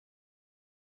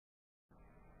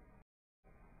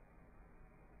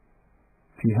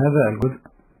في هذا الجزء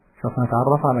سوف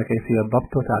نتعرف على كيفية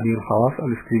ضبط وتعديل خواص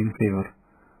السكرين سيفر.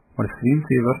 والسكرين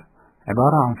سيفر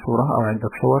عبارة عن صورة أو عدة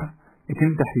صور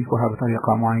يتم تحريكها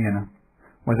بطريقة معينة،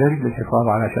 وذلك للحفاظ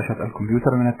على شاشة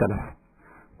الكمبيوتر من التلف.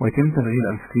 ويتم تشغيل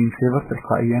السكرين سيفر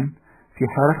تلقائيا في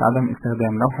حالة عدم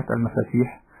استخدام لوحة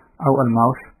المفاتيح أو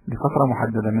الماوس لفترة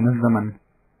محددة من الزمن.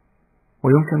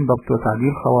 ويمكن ضبط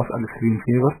وتعديل خواص السكرين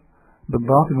سيفر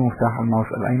بالضغط بمفتاح الماوس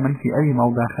الأيمن في أي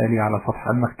موضع خالي على سطح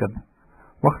المكتب،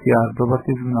 واختيار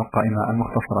Properties من القائمة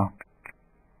المختصرة.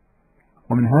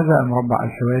 ومن هذا المربع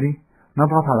الحواري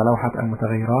نضغط على لوحة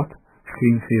المتغيرات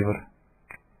Screen Saver،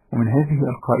 ومن هذه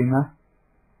القائمة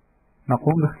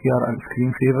نقوم باختيار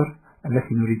السكرين سيفر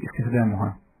التي نريد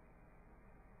استخدامها،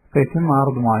 فيتم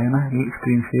عرض معينة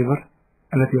للسكرين سيفر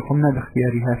التي قمنا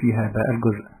باختيارها في هذا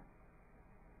الجزء.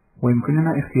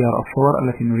 ويمكننا اختيار الصور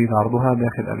التي نريد عرضها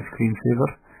داخل السكرين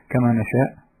سيفر كما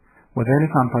نشاء،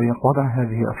 وذلك عن طريق وضع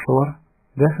هذه الصور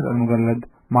داخل المجلد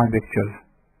My Pictures،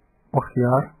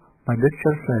 واختيار My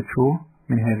Pictures Slideshow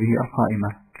من هذه القائمة.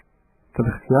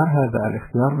 فباختيار هذا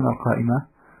الاختيار من القائمة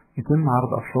يتم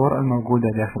عرض الصور الموجودة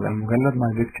داخل المجلد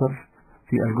My Pictures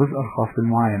في الجزء الخاص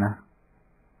بالمعاينة،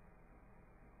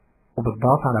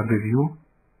 وبالضغط على Preview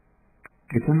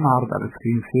يتم عرض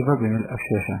السكرين سيفر بملء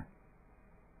الشاشة.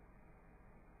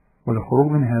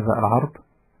 وللخروج من هذا العرض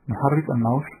نحرك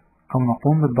الماوس أو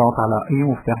نقوم بالضغط على أي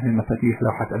مفتاح من مفاتيح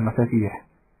لوحة المفاتيح.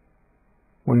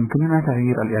 ويمكننا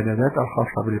تغيير الإعدادات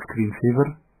الخاصة بالسكرين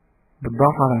سيفر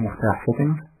بالضغط على المفتاح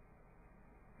Settings،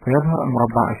 فيظهر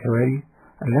المربع الحواري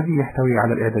الذي يحتوي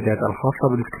على الإعدادات الخاصة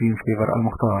بالسكرين سيفر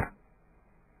المختار.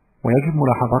 ويجب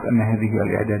ملاحظة أن هذه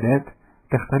الإعدادات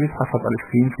تختلف حسب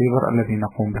السكرين سيفر الذي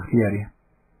نقوم باختياره.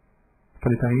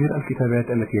 فلتغيير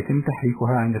الكتابات التي يتم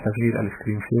تحريكها عند تشغيل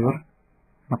السكرين سيفر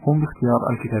نقوم باختيار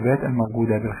الكتابات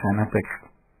الموجودة بالخانة تكست،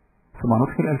 ثم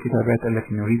ندخل الكتابات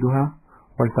التي نريدها،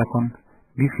 ولتكن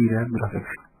بسيلاب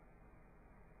جرافيكس.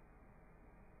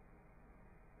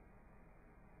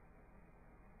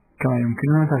 كما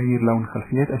يمكننا تغيير لون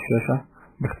خلفية الشاشة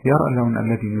باختيار اللون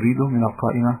الذي نريده من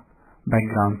القائمة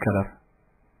Background Color.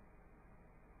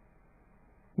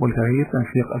 ولتغيير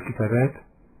تنسيق الكتابات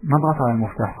نضغط على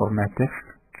المفتاح Format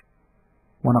Text،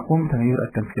 ونقوم بتغيير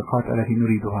التنسيقات التي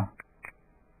نريدها،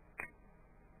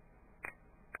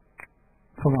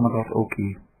 ثم نضغط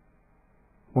OK.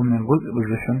 ومن الجزء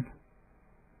Position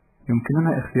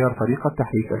يمكننا اختيار طريقة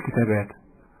تحريك الكتابات،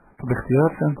 فباختيار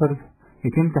Centers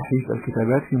يتم تحريك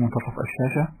الكتابات في منتصف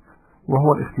الشاشة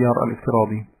وهو الاختيار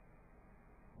الافتراضي،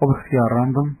 وباختيار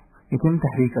Random يتم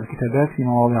تحريك الكتابات في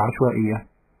مواضع عشوائية.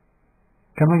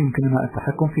 كما يمكننا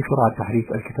التحكم في سرعة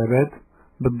تحريك الكتابات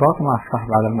بالضغط مع السحب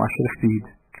على المؤشر Speed.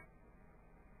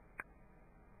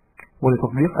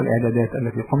 ولتطبيق الإعدادات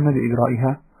التي قمنا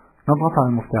بإجرائها نضغط على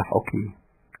المفتاح OK.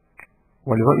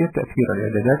 ولرؤية تأثير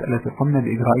الإعدادات التي قمنا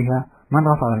بإجرائها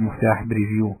نضغط على المفتاح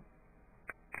Preview.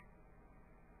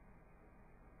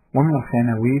 ومن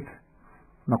الخانة Wait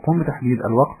نقوم بتحديد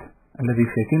الوقت الذي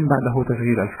سيتم بعده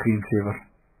تشغيل السكرين سيفر،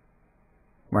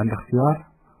 وعند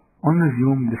اختيار On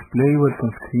Resume Display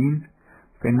Welcome Screen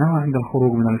فإنه عند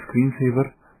الخروج من السكرين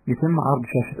سيفر يتم عرض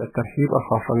شاشة الترحيب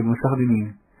الخاصة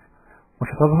بالمستخدمين.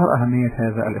 وستظهر أهمية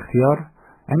هذا الاختيار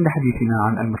عند حديثنا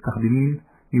عن المستخدمين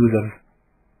Users،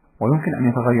 ويمكن أن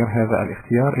يتغير هذا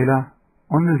الاختيار إلى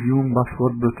On Resume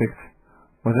Password Protect،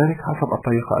 وذلك حسب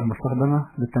الطريقة المستخدمة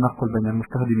للتنقل بين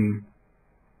المستخدمين.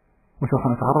 وسوف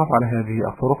نتعرف على هذه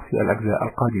الطرق في الأجزاء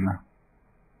القادمة.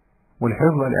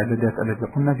 ولحفظ الإعدادات التي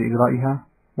قمنا بإجرائها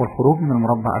والخروج من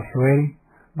المربع الحواري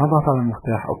نضغط على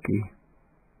المفتاح OK.